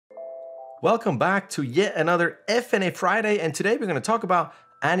Welcome back to yet another FNA Friday, and today we're going to talk about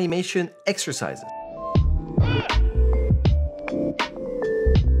animation exercises.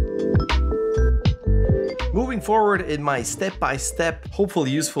 Moving forward in my step-by-step,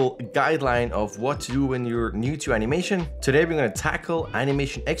 hopefully useful guideline of what to do when you're new to animation, today we're going to tackle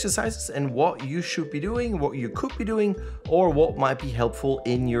animation exercises and what you should be doing, what you could be doing, or what might be helpful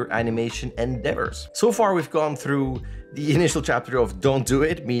in your animation endeavors. So far, we've gone through the initial chapter of don't do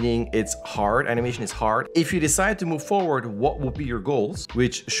it, meaning it's hard, animation is hard. If you decide to move forward, what would be your goals,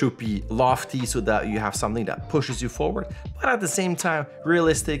 which should be lofty so that you have something that pushes you forward, but at the same time,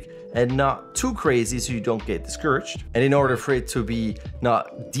 realistic and not too crazy so you don't get discouraged. And in order for it to be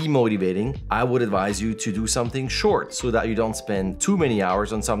not demotivating, I would advise you to do something short so that you don't spend too many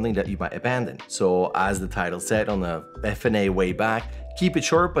hours on something that you might abandon. So as the title said on the FNA way back, keep it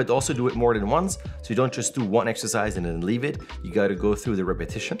short, but also do it more than once. So you don't just do one exercise and then leave it. You got to go through the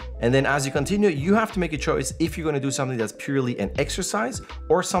repetition. And then as you continue, you have to make a choice if you're going to do something that's purely an exercise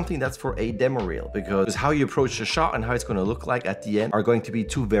or something that's for a demo reel, because how you approach the shot and how it's going to look like at the end are going to be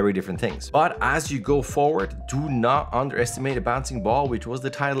two very different things. But as you go forward, do not underestimate a bouncing ball, which was the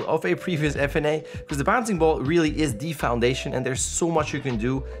title of a previous FNA, because the bouncing ball really is the foundation and there's so much you can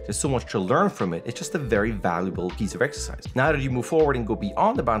do. There's so much to learn from it. It's just a very valuable piece of exercise. Now that you move forward and go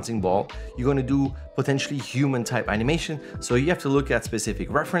beyond the bouncing ball, you're going to do potentially human type animation. So you have to look at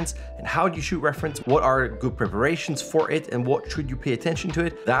specific reference and how do you shoot reference, what are good preparations for it, and what should you pay attention to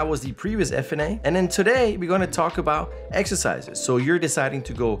it. That was the previous FNA. And then today we're going to talk about exercises. So you're deciding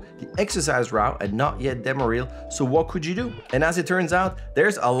to go the exercise route and not yet demo reel. So what could you do? And as it turns out,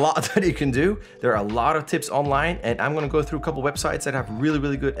 there's a lot that you can do. There are a lot of tips online, and I'm going to go through a couple websites that have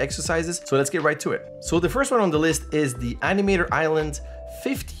really good exercises. So let's get right to it. So the first one on the list is the Animator Island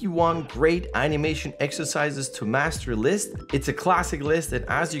 51 great animation exercises to master list. It's a classic list, and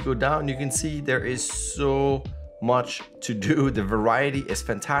as you go down, you can see there is so much to do. The variety is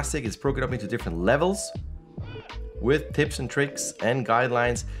fantastic. It's broken up into different levels with tips and tricks and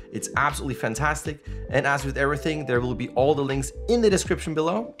guidelines. It's absolutely fantastic. And as with everything, there will be all the links in the description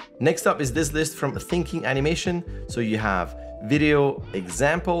below. Next up is this list from Thinking Animation. So you have video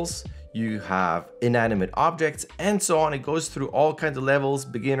examples, you have inanimate objects, and so on. It goes through all kinds of levels,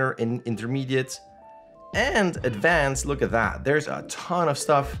 beginner and intermediate and advanced. Look at that. There's a ton of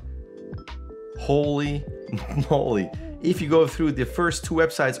stuff. Holy moly. If you go through the first two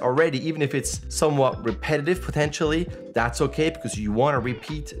websites already, even if it's somewhat repetitive potentially, that's okay, because you want to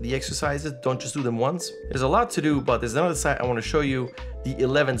repeat the exercises. Don't just do them once. There's a lot to do, but there's another site I want to show you, the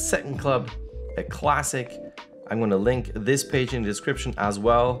 11-Second Club, a classic. I'm going to link this page in the description as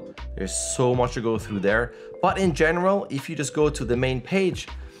well. There's so much to go through there. But in general, if you just go to the main page,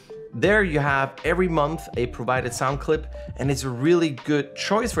 there you have every month a provided sound clip, and it's a really good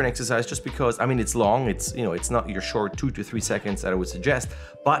choice for an exercise just because, I mean, it's long, it's not your short 2 to 3 seconds that I would suggest,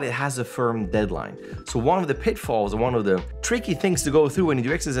 but it has a firm deadline. So one of the pitfalls and one of the tricky things to go through when you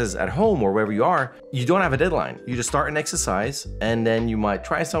do exercises at home or wherever you are, you don't have a deadline. You just start an exercise and then you might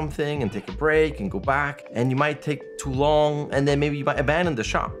try something and take a break and go back, and you might take too long and then maybe you might abandon the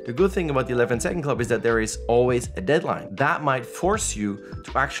shot. The good thing about the 11-Second Club is that there is always a deadline. That might force you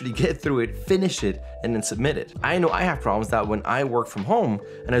to actually get through it, finish it, and then submit it. I know I have problems that when I work from home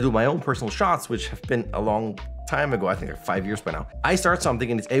and I do my own personal shots, which have been a long time ago, I think like 5 years by now, I start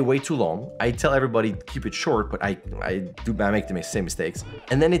something and it's way too long. I tell everybody keep it short, but I make the same mistakes.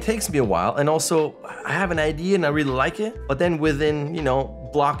 And then it takes me a while, and also I have an idea and I really like it, but then within,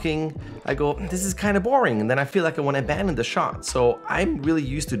 blocking, I go, this is kind of boring, and then I feel like I want to abandon the shot. So I'm really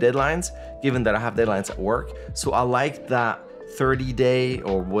used to deadlines, given that I have deadlines at work. So I like that 30-day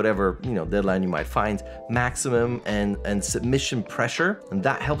or whatever deadline you might find maximum and submission pressure, and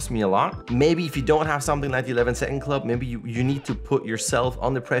that helps me a lot. Maybe if you don't have something like the 11-Second Club, maybe you need to put yourself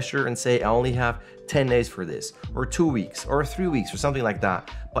under pressure and say, I only have 10 days for this, or 2 weeks, or 3 weeks, or something like that.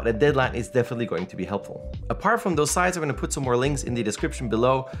 But a deadline is definitely going to be helpful. Apart from those sites, I'm going to put some more links in the description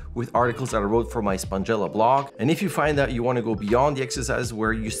below with articles that I wrote for my Spongella blog. And if you find that you want to go beyond the exercises,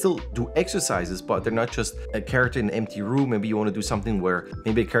 where you still do exercises, but they're not just a character in an empty room, maybe you want to do something where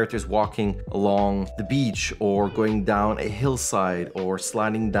maybe a character is walking along the beach or going down a hillside or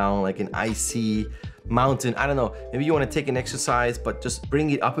sliding down like an icy mountain, I don't know, maybe you want to take an exercise but just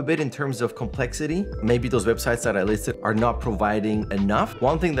bring it up a bit in terms of complexity. Maybe those websites that I listed are not providing enough.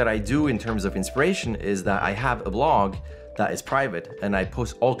 One thing that I do in terms of inspiration is that I have a blog that is private and I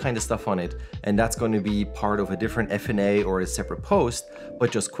post all kinds of stuff on it, and that's going to be part of a different FNA or a separate post,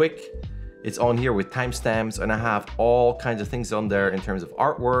 but just quick. It's on here with timestamps, and I have all kinds of things on there in terms of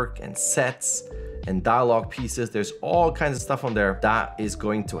artwork and sets and dialogue pieces. There's all kinds of stuff on there that is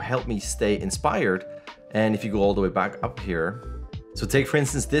going to help me stay inspired. And if you go all the way back up here, so take for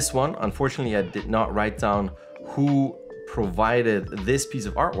instance this one. Unfortunately, I did not write down who provided this piece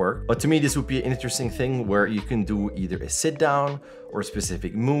of artwork, but to me this would be an interesting thing where you can do either a sit down or a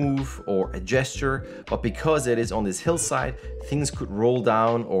specific move or a gesture, but because it is on this hillside, things could roll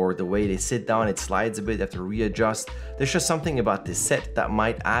down, or the way they sit down, it slides a bit, you have to readjust. There's just something about this set that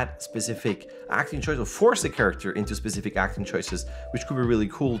might add specific acting choices or force the character into specific acting choices, which could be really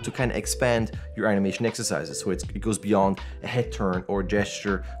cool to kind of expand your animation exercises. So it goes beyond a head turn or a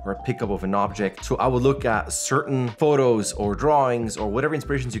gesture or a pickup of an object. So I would look at certain photos or drawings or whatever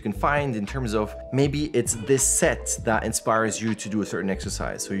inspirations you can find in terms of maybe it's this set that inspires you to do a certain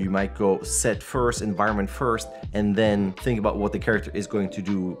exercise. So you might go set first, environment first, and then think about what the character is going to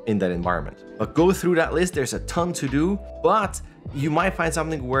do in that environment. But go through that list, there's a ton to do, but you might find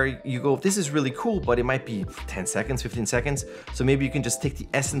something where you go, this is really cool, but it might be 10 seconds, 15 seconds. So maybe you can just take the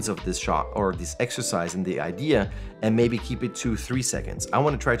essence of this shot or this exercise and the idea and maybe keep it to 3 seconds. I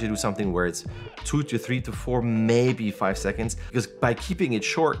want to try to do something where it's 2 to 3 to 4, maybe 5 seconds, because by keeping it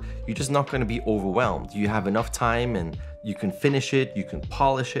short, you're just not going to be overwhelmed. You have enough time and you can finish it, you can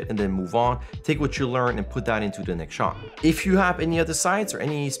polish it, and then move on. Take what you learn and put that into the next shot. If you have any other sites or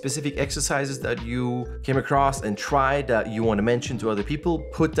any specific exercises that you came across and tried that you want to mention to other people,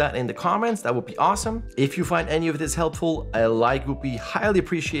 put that in the comments. That would be awesome. If you find any of this helpful, a like would be highly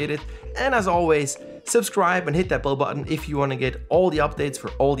appreciated. And as always, subscribe and hit that bell button if you want to get all the updates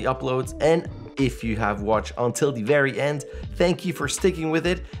for all the uploads. And if you have watched until the very end, thank you for sticking with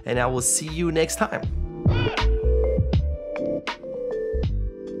it, and I will see you next time.